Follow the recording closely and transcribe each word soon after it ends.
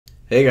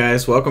Hey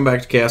guys, welcome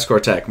back to Chaos Core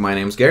Tech. My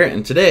name's Garrett,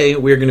 and today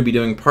we're going to be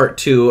doing part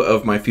 2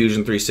 of my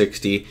Fusion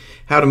 360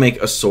 how to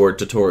make a sword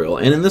tutorial.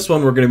 And in this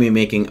one we're going to be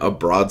making a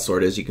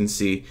broadsword, as you can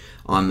see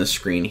on the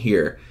screen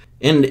here.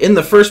 And in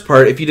the first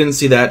part, if you didn't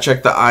see that,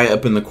 check the eye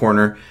up in the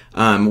corner.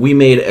 We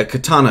made a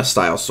katana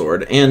style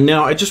sword. And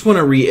now I just want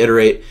to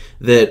reiterate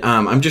that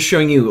I'm just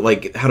showing you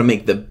like how to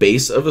make the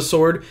base of a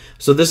sword.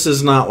 So this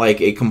is not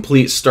like a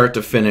complete start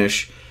to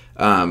finish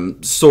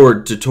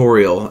sword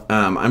tutorial.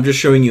 I'm just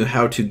showing you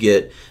how to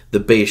get the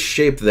base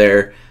shape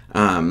there,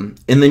 and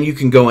then you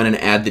can go in and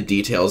add the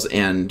details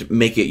and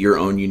make it your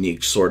own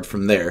unique sword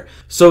from there.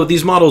 So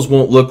these models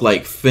won't look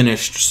like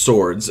finished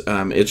swords,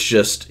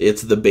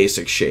 it's the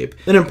basic shape.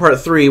 Then in part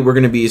 3 we're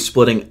going to be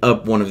splitting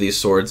up one of these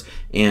swords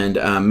and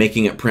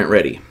making it print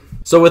ready.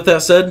 So with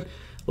that said,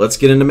 let's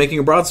get into making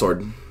a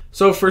broadsword.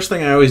 So first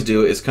thing I always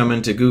do is come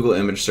into Google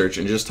image search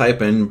and just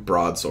type in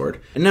broadsword.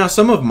 And now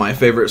some of my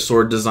favorite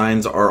sword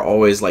designs are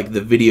always like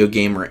the video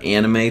game or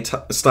anime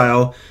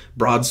style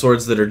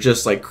broadswords that are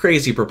just like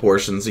crazy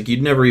proportions, like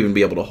you'd never even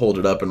be able to hold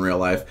it up in real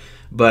life,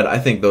 but I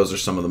think those are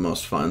some of the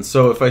most fun.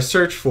 So if I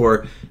search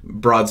for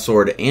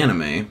broadsword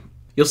anime,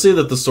 you'll see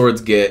that the swords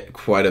get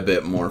quite a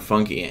bit more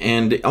funky,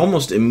 and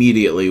almost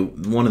immediately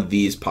one of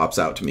these pops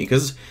out to me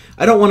because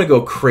I don't want to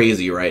go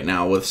crazy right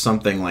now with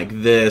something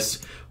like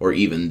this or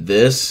even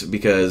this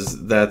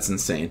because that's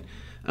insane.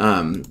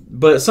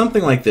 But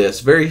something like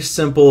this, very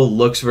simple,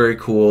 looks very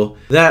cool,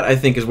 that I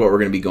think is what we're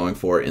going to be going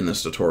for in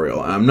this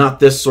tutorial. Not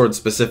this sword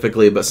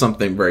specifically, but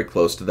something very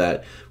close to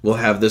that. We'll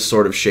have this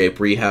sort of shape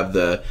where you have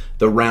the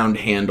round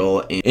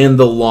handle and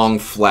the long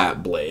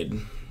flat blade.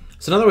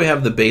 So now that we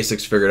have the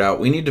basics figured out,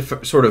 we need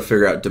to sort of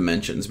figure out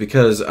dimensions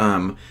because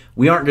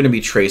we aren't going to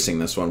be tracing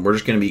this one. We're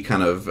just going to be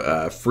kind of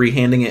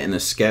freehanding it in a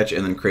sketch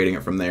and then creating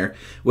it from there,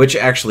 which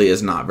actually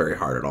is not very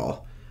hard at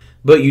all.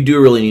 But you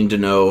do really need to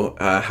know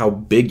how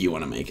big you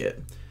want to make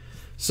it.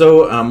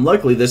 So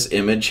luckily this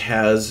image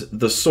has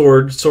the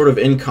sword sort of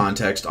in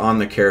context on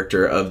the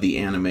character of the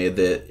anime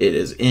that it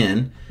is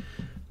in.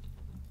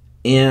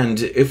 And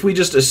if we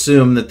just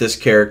assume that this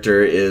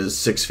character is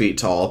 6 feet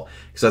tall,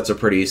 because that's a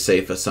pretty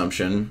safe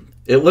assumption,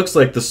 it looks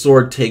like the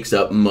sword takes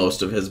up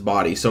most of his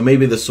body. So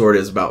maybe the sword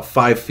is about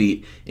 5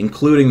 feet,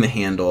 including the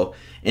handle,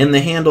 and the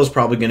handle is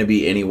probably going to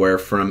be anywhere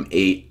from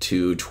 8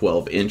 to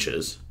 12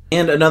 inches.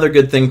 And another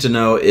good thing to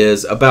know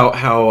is about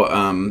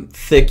how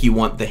thick you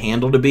want the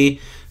handle to be,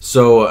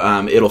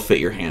 so it'll fit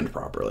your hand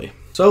properly.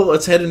 So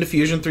let's head into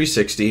Fusion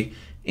 360,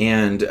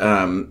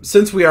 and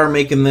since we are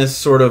making this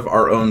sort of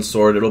our own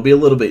sword, it'll be a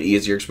little bit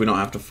easier because we don't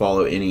have to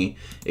follow any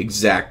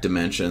exact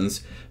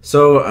dimensions.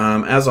 So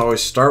as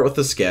always, start with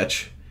the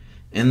sketch,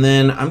 and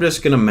then I'm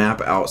just going to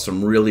map out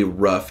some really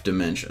rough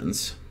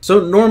dimensions. So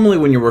normally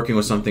when you're working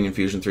with something in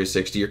Fusion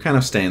 360, you're kind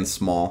of staying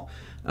small.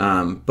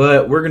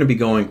 But we're going to be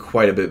going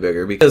quite a bit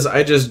bigger because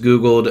I just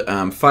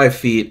Googled 5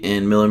 feet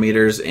in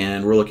millimeters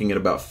and we're looking at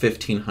about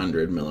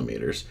 1500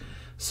 millimeters.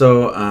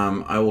 So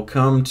I will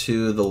come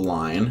to the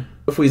line.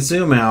 If we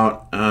zoom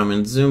out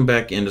and zoom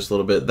back in just a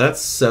little bit,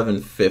 that's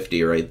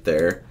 750 right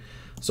there.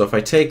 So if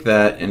I take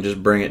that and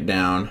just bring it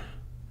down,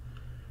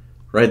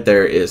 right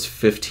there is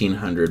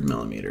 1500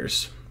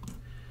 millimeters.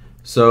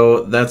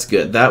 So that's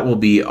good. That will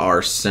be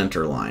our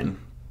center line.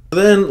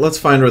 Then let's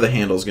find where the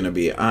handle is going to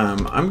be.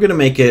 I'm going to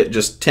make it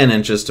just 10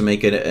 inches to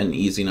make it an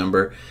easy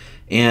number,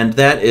 and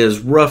that is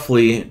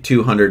roughly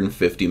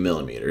 250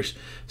 millimeters.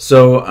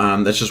 So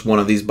that's just one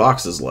of these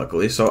boxes,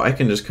 luckily. So I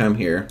can just come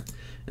here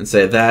and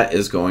say that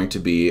is going to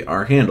be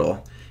our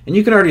handle. And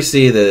you can already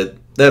see that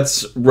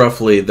that's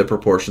roughly the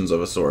proportions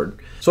of a sword.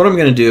 So what I'm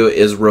going to do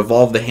is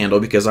revolve the handle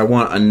because I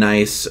want a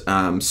nice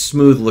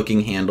smooth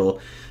looking handle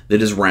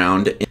that is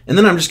round, and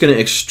then I'm just going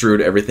to extrude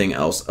everything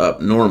else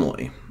up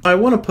normally. I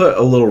want to put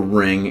a little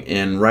ring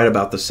in right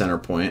about the center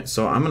point,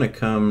 so I'm going to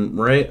come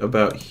right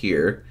about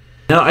here.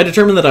 Now I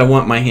determined that I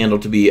want my handle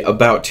to be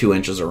about 2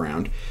 inches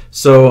around,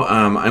 so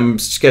I'm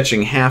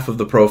sketching half of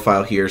the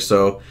profile here,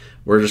 so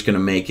we're just going to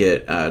make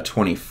it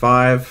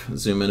 25,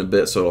 zoom in a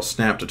bit so it'll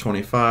snap to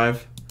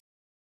 25.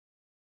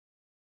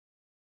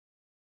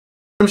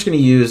 I'm just going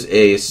to use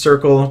a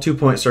circle,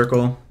 2-point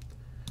circle,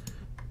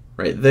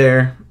 right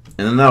there.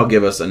 And then that'll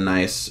give us a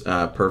nice,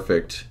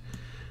 perfect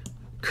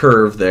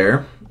curve there.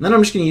 And then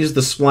I'm just going to use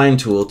the spline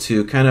tool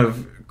to kind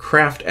of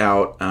craft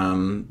out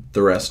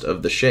the rest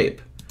of the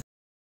shape.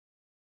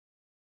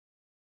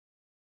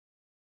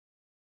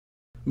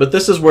 But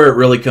this is where it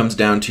really comes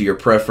down to your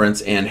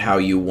preference and how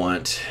you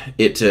want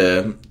it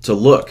to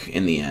look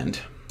in the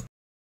end.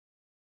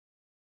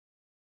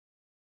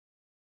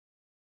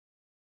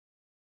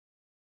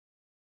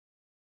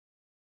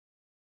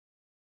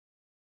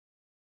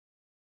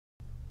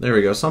 There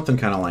we go, something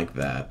kind of like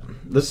that.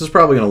 This is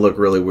probably going to look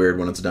really weird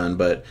when it's done,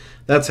 but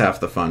that's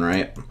half the fun,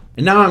 right?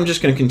 And now I'm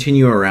just going to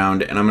continue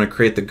around and I'm going to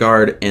create the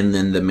guard and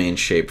then the main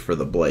shape for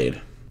the blade.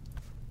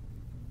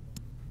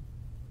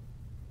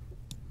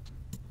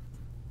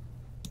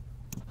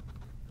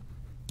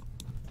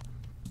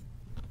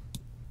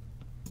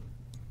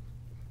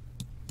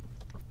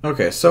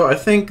 Okay, so I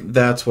think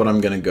that's what I'm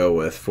going to go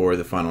with for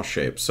the final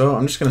shape. So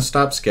I'm just going to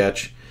stop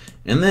sketch,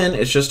 and then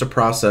it's just a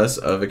process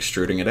of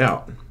extruding it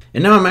out.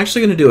 And now I'm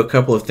actually going to do a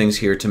couple of things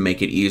here to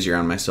make it easier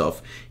on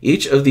myself.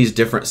 Each of these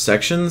different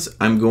sections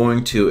I'm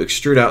going to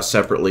extrude out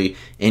separately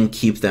and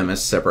keep them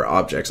as separate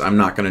objects. I'm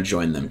not going to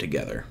join them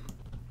together.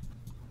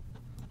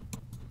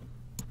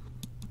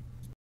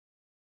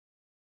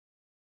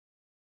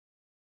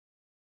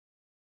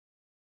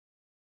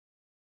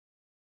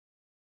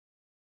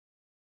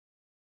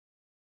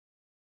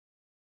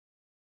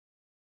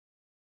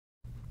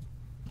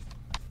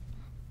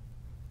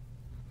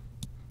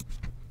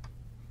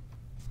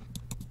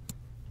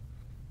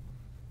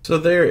 So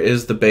there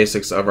is the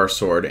basics of our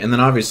sword, and then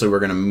obviously we're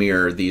going to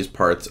mirror these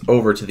parts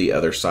over to the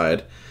other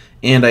side,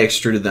 and I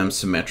extruded them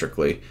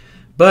symmetrically.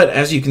 But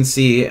as you can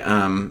see,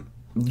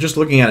 just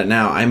looking at it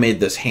now, I made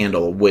this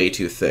handle way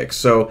too thick,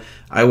 so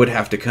I would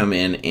have to come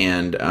in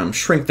and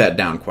shrink that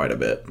down quite a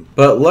bit.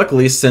 But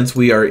luckily, since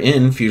we are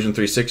in Fusion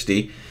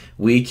 360,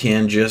 we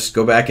can just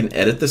go back and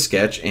edit the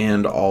sketch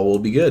and all will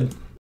be good.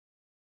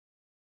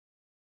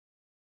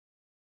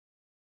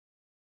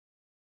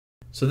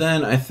 So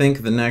then I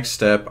think the next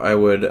step I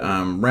would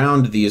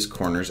round these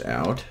corners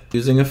out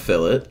using a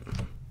fillet.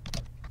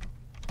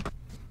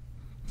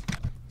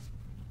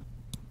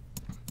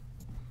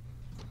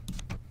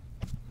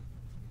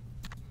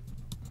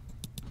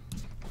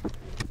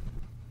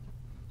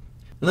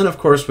 And then of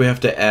course we have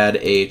to add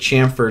a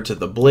chamfer to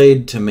the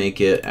blade to make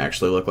it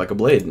actually look like a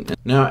blade.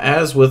 Now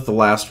as with the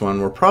last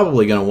one, we're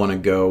probably going to want to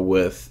go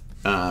with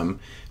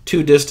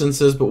 2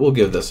 distances, but we'll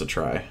give this a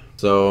try.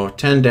 So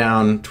 10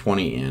 down,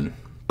 20 in.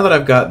 Now that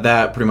I've got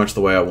that pretty much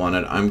the way I want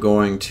it, I'm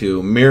going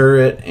to mirror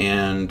it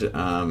and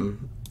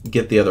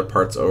get the other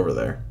parts over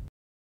there.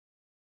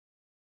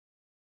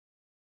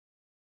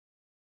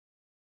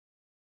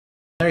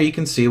 There you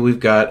can see we've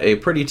got a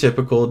pretty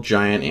typical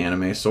giant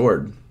anime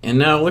sword. And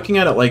now looking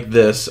at it like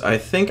this, I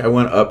think I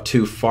went up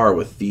too far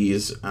with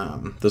these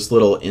this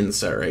little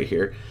inset right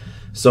here.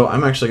 So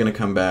I'm actually going to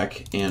come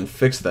back and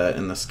fix that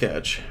in the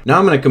sketch. Now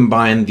I'm going to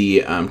combine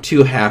the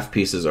 2 half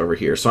pieces over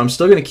here. So I'm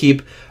still going to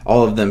keep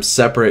all of them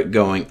separate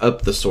going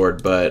up the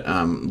sword, but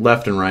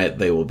left and right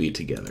they will be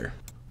together.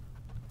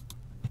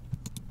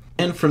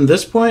 And from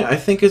this point, I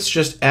think it's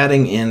just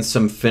adding in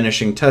some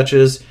finishing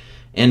touches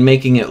and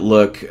making it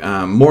look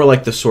more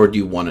like the sword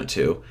you want it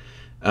to.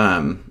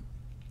 And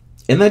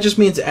that just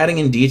means adding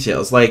in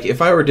details. Like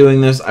if I were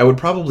doing this, I would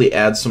probably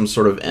add some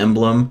sort of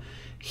emblem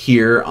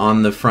here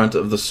on the front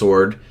of the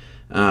sword.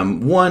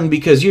 One,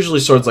 because usually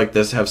swords like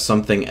this have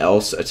something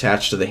else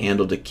attached to the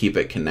handle to keep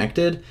it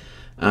connected.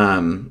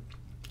 And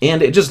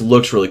it just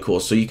looks really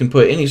cool. So you can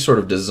put any sort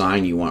of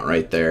design you want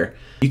right there.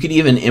 You could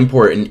even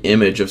import an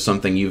image of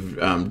something you've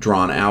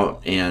drawn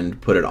out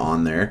and put it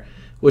on there,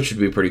 which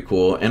would be pretty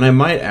cool. And I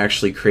might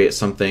actually create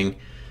something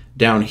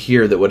down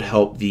here that would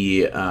help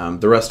the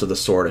rest of the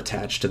sword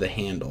attach to the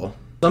handle.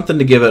 Something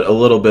to give it a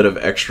little bit of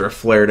extra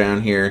flair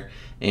down here,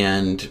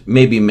 and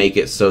maybe make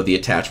it so the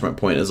attachment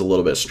point is a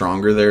little bit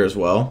stronger there as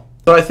well.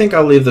 So I think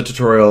I'll leave the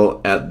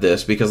tutorial at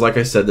this because like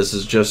I said, this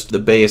is just the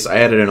base. I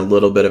added in a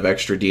little bit of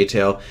extra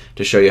detail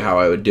to show you how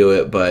I would do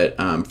it, but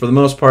for the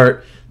most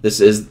part, this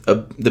is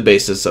the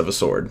basis of a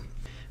sword.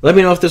 Let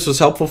me know if this was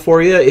helpful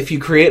for you. If you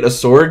create a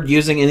sword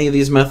using any of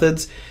these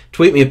methods,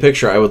 tweet me a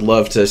picture. I would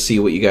love to see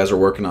what you guys are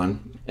working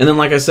on. And then,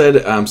 like I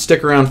said,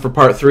 stick around for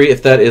part 3.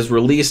 If that is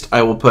released,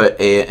 I will put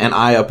an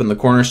eye up in the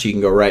corner so you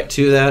can go right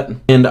to that.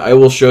 And I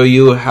will show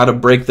you how to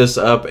break this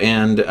up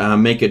and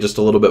make it just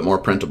a little bit more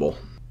printable.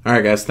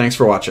 Alright guys, thanks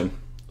for watching.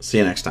 See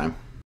you next time.